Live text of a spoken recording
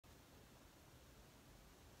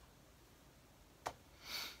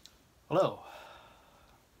Hello.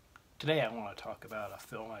 Today I want to talk about a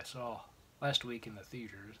film I saw last week in the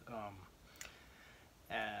theaters,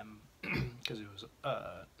 because it was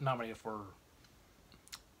nominated for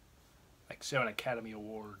like 7 Academy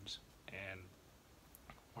Awards, and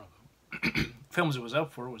one of the films it was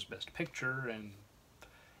up for was Best Picture, and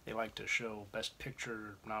they like to show Best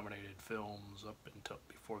Picture nominated films up until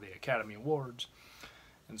before the Academy Awards,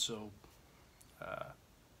 and so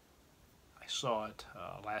I saw it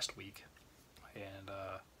last week, and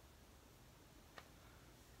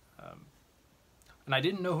and I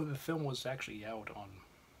didn't know the film was actually out on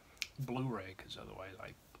Blu-ray, because otherwise I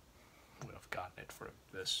would have gotten it for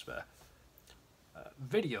this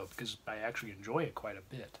video, because I actually enjoy it quite a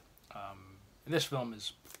bit. And this film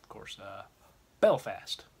is, of course,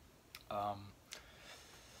 Belfast.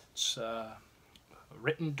 It's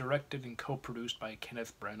written, directed, and co-produced by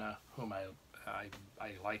Kenneth Branagh, whom I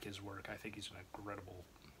like his work. I think he's an incredible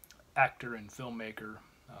actor and filmmaker.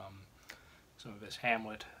 Some of his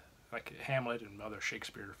Hamlet and other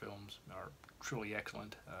Shakespeare films are truly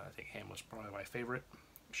excellent. I think Hamlet's probably my favorite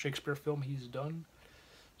Shakespeare film he's done.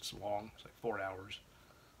 It's long; it's like 4 hours.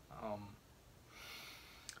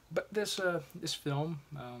 But this film,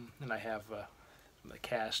 and I have the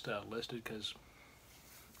cast listed because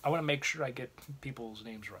I want to make sure I get people's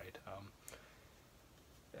names right.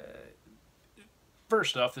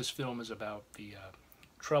 First off, this film is about the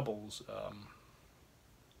Troubles.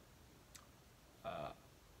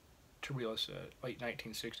 To realize late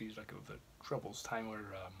 1960s, like of the Troubles time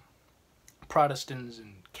where Protestants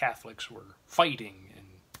and Catholics were fighting in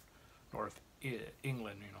North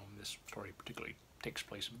England. This story particularly takes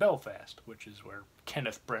place in Belfast, which is where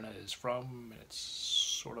Kenneth Branagh is from, and it's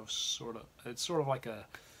sort of like a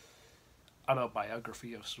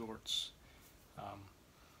autobiography of sorts.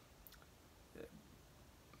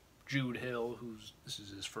 Jude Hill, this is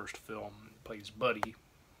his first film, plays Buddy,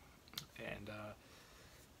 and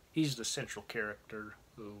he's the central character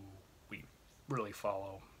who we really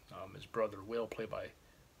follow. His brother Will, played by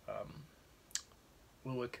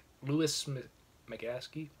Louis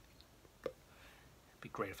McGasky. It'd be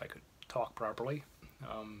great if I could talk properly.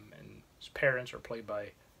 And his parents are played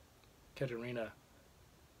by Katerina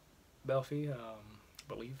Belfi, I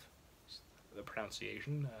believe the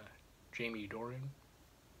pronunciation. Jamie Dornan.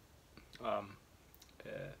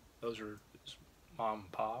 Those are his mom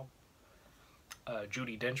and pop.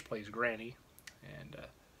 Judi Dench plays Granny, and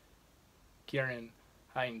Kieran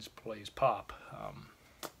Hines plays Pop.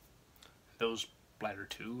 Those latter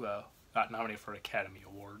two got nominated for Academy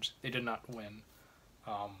Awards. They did not win.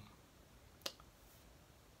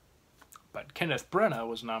 But Kenneth Branagh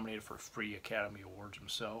was nominated for 3 Academy Awards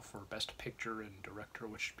himself for Best Picture and Director,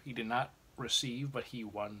 which he did not receive, but he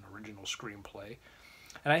won Original Screenplay.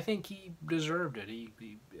 And I think he deserved it. It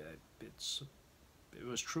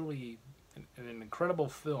was truly an incredible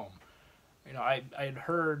film. I had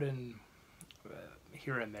heard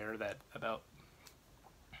here and there that about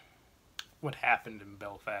what happened in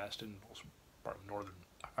Belfast and also part of Northern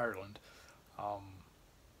Ireland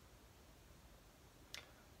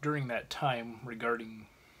during that time regarding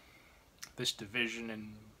this division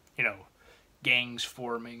and gangs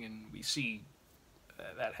forming, and we see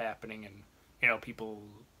that happening, and people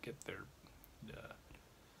get their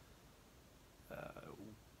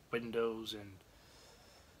windows and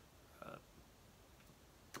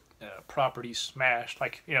properties smashed,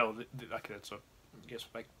 like like it's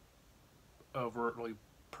like overtly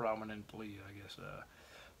prominently,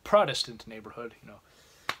 Protestant neighborhood.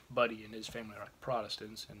 Buddy and his family are like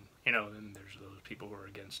Protestants, and then there's those people who are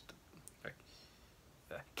against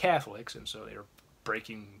Catholics, and so they're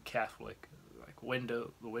breaking Catholic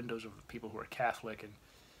the windows of the people who are Catholic, and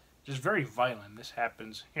just very violent. This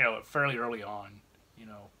happens fairly early on.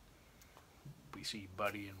 We see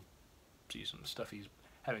Buddy and see some stuff he's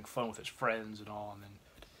having fun with his friends and all, and then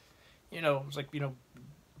it's like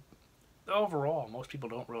overall most people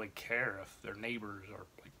don't really care if their neighbors are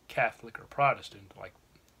like Catholic or Protestant. Like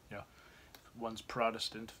if one's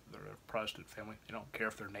Protestant, they're a Protestant family, they don't care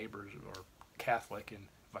if their neighbors are Catholic, and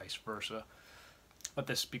vice versa. But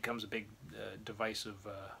this becomes a big divisive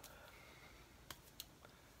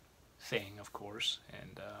thing, of course,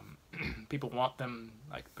 and people want them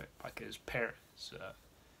like his parents.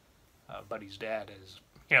 Buddy's dad is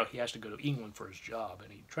he has to go to England for his job,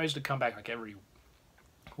 and he tries to come back like every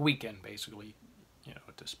weekend, basically,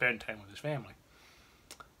 to spend time with his family.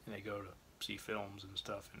 And they go to see films and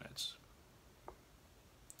stuff, and it's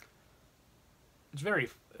very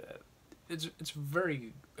it's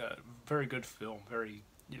very very good film, very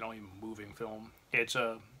even moving film. It's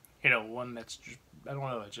a one that's just, I don't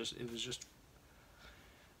know, it was just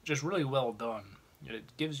just really well done.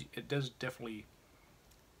 It does definitely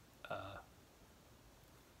uh,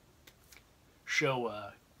 show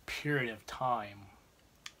a period of time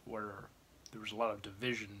where there was a lot of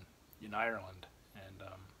division in Ireland, and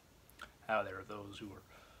how there are those who were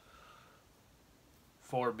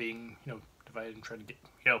for being, divided and trying to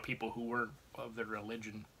get, people who weren't of their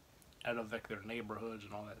religion out of like their neighborhoods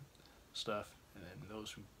and all that stuff, and then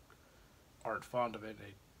those who aren't fond of it,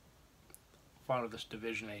 they fond of this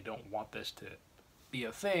division, they don't want this to be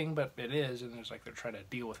a thing, but it is, and there's like they're trying to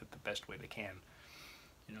deal with it the best way they can,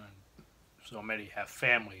 and so many have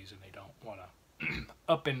families and they don't want to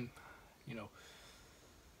up and, you know,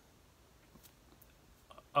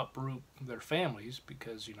 uproot their families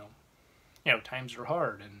because, times are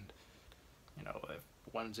hard, and, if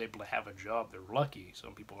one's able to have a job, they're lucky.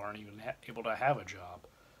 Some people aren't even able to have a job.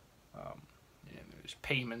 And there's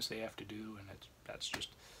payments they have to do, and that's just,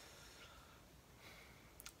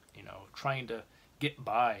 trying to get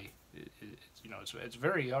by. It's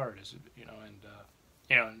very hard,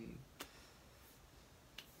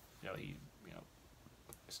 he,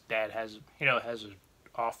 his dad has an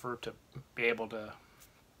offer to be able to,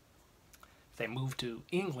 if they move to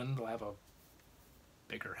England, they'll have a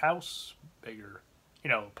bigger house, bigger,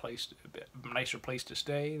 place, nicer place to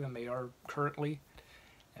stay than they are currently,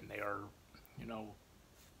 and they are,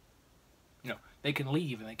 they can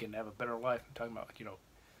leave and they can have a better life. I'm talking about,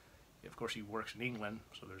 of course he works in England,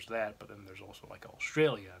 so there's that, but then there's also like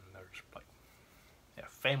Australia, and there's like,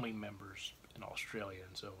 family members in Australia,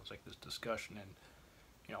 and so it's like this discussion, and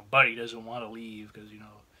Buddy doesn't want to leave because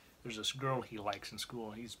there's this girl he likes in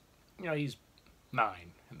school. He's 9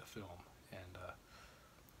 in the film, and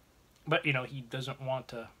but he doesn't want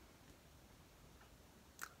to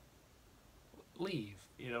leave,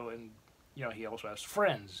 and he also has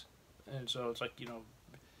friends, and so it's like it's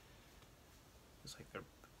like there's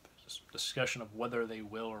this discussion of whether they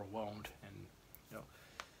will or won't, and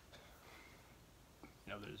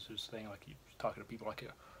there's this thing like you talking to people like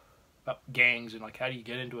about gangs and like how do you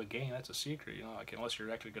get into a gang? That's a secret, like unless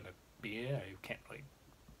you're actually gonna be in it, you can't really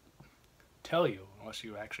tell you unless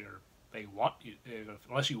you actually are. They want you,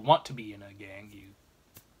 unless you want to be in a gang, you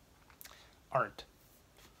aren't.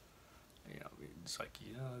 It's like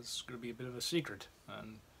it's gonna be a bit of a secret,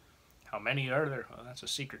 and how many are there? Well, that's a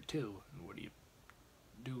secret too. And what do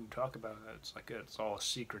you talk about it? It's like it's all a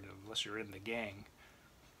secret unless you're in the gang.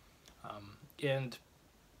 And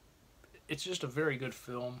it's just a very good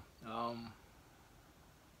film.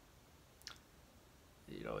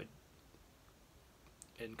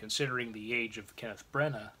 And considering the age of Kenneth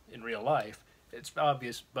Branagh in real life, it's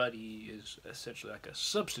obvious Buddy is essentially like a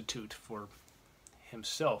substitute for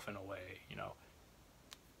himself in a way.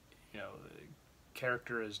 The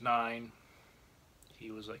character is 9.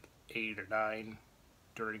 He was like 8 or 9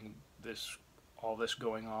 during all this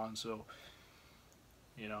going on. So,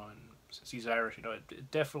 and since he's Irish,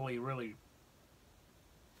 it definitely really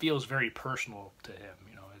feels very personal to him.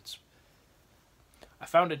 I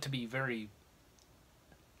found it to be very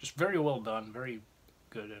well done, very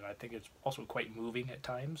good, and I think it's also quite moving at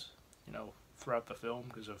times, throughout the film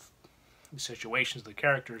because of the situations the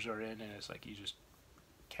characters are in, and it's like you just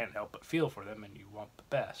can't help but feel for them, and you want the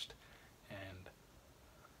best. And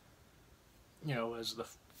as the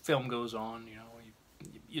film goes on,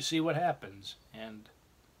 you see what happens, and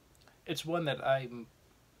it's one that I'm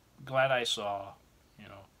glad I saw.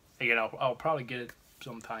 Again, I'll probably get it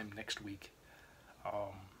sometime next week.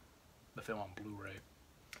 The film on Blu-ray.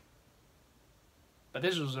 But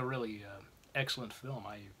this was a really excellent film.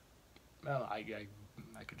 I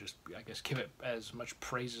could just, I guess, give it as much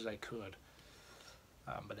praise as I could.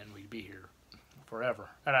 But then we'd be here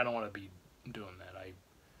forever, and I don't want to be doing that. I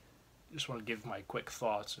just want to give my quick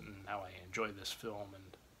thoughts and how I enjoyed this film.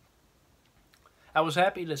 And I was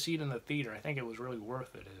happy to see it in the theater. I think it was really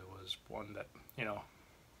worth it. It was one that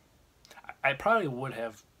I probably would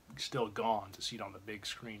have still gone to see it on the big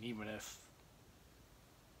screen, even if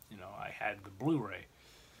I had the Blu-ray.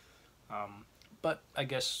 But I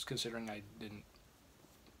guess considering I didn't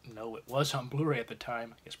know it was on Blu-ray at the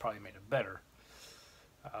time, I guess probably made it better.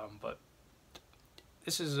 But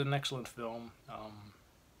this is an excellent film.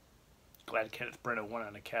 Glad Kenneth Branagh won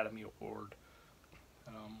an Academy Award.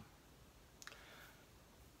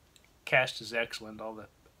 Cast is excellent.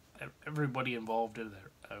 Everybody involved did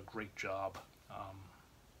a great job.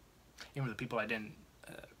 Even the people I didn't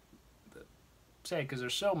say, because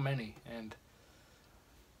there's so many and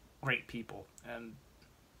great people, and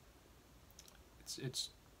it's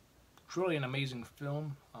truly an amazing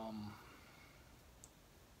film.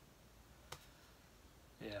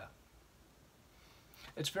 Yeah,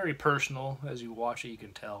 it's very personal as you watch it. You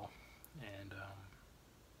can tell, and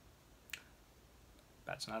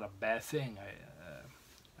that's not a bad thing.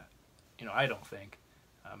 I don't think.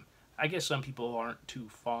 I guess some people aren't too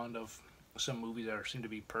fond of some movies that seem to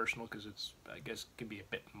be personal because I guess, can be a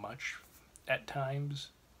bit much at times.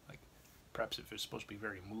 Like, perhaps if it's supposed to be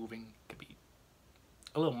very moving, it could be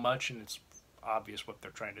a little much, and it's obvious what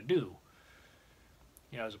they're trying to do.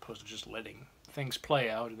 As opposed to just letting things play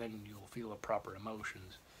out, and then you'll feel the proper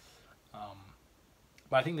emotions.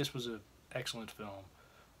 But I think this was an excellent film.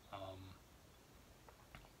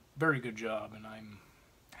 Very good job, and I'm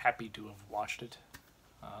happy to have watched it.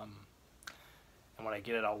 And when I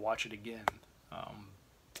get it, I'll watch it again.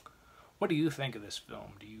 What do you think of this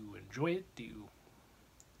film? Do you enjoy it? Do you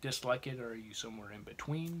dislike it? Or are you somewhere in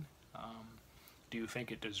between? Do you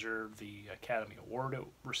think it deserved the Academy Award it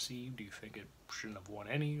received? Do you think it shouldn't have won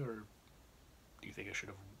any? Or do you think it should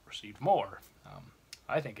have received more?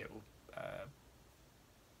 I think it will.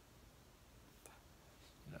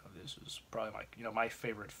 This is probably my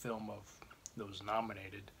favorite film of those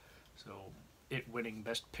nominated. So it winning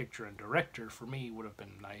Best Picture and Director for me would have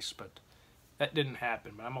been nice, but that didn't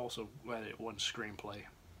happen. But I'm also glad it won Screenplay.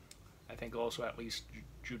 I think also at least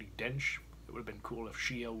Judi Dench. It would have been cool if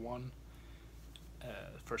she won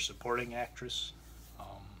for supporting actress.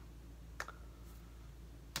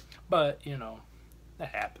 But that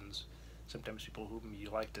happens. Sometimes people whom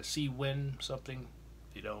you like to see win something,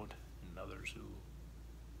 you don't, and others who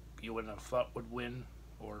you wouldn't have thought would win,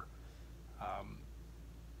 or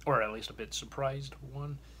at least a bit surprised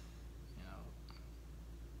won.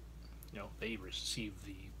 They receive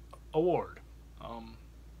the award.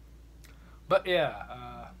 But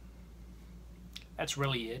yeah, that's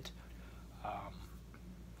really it.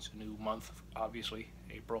 It's a new month, obviously,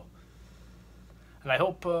 April, and I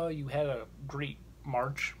hope you had a great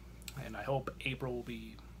March, and I hope April will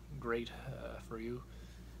be great for you.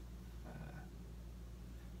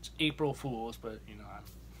 It's April Fools, but I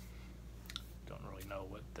don't really know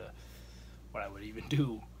what I would even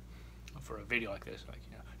do for a video like this. Like,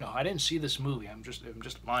 no, I didn't see this movie. I'm just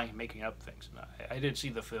lying, making up things. No, I did see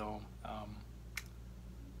the film.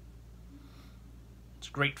 It's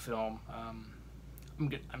a great film.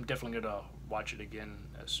 I'm definitely gonna watch it again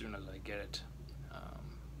as soon as I get it.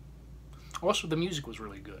 Also, the music was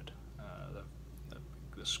really good.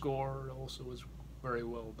 The score also was very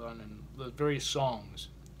well done, and the various songs.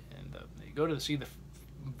 And you go to see the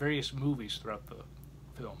various movies throughout the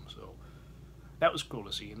film, so that was cool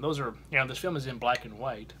to see. And those are, this film is in black and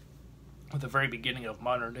white, at the very beginning of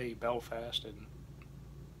modern day Belfast, and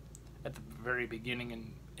at the very beginning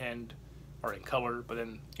and end are in color. But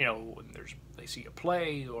then, when they see a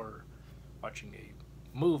play or watching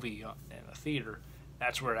a movie in a theater,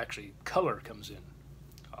 that's where actually color comes in.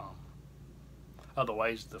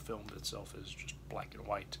 Otherwise, the film itself is just black and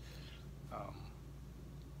white.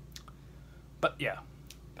 But yeah,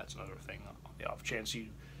 that's another thing. On the off chance you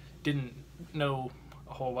didn't know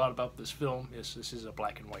a whole lot about this film, this is a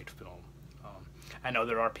black and white film. I know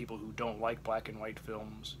there are people who don't like black and white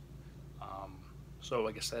films, so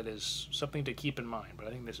I guess that is something to keep in mind, but I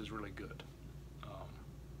think this is really good.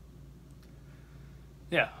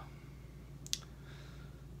 Yeah.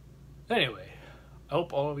 Anyway, I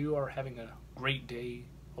hope all of you are having a great day.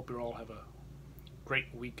 Hope you all have a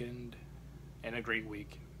great weekend and a great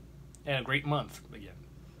week and a great month again.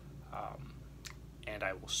 And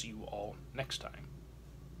I will see you all next time.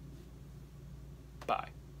 Bye.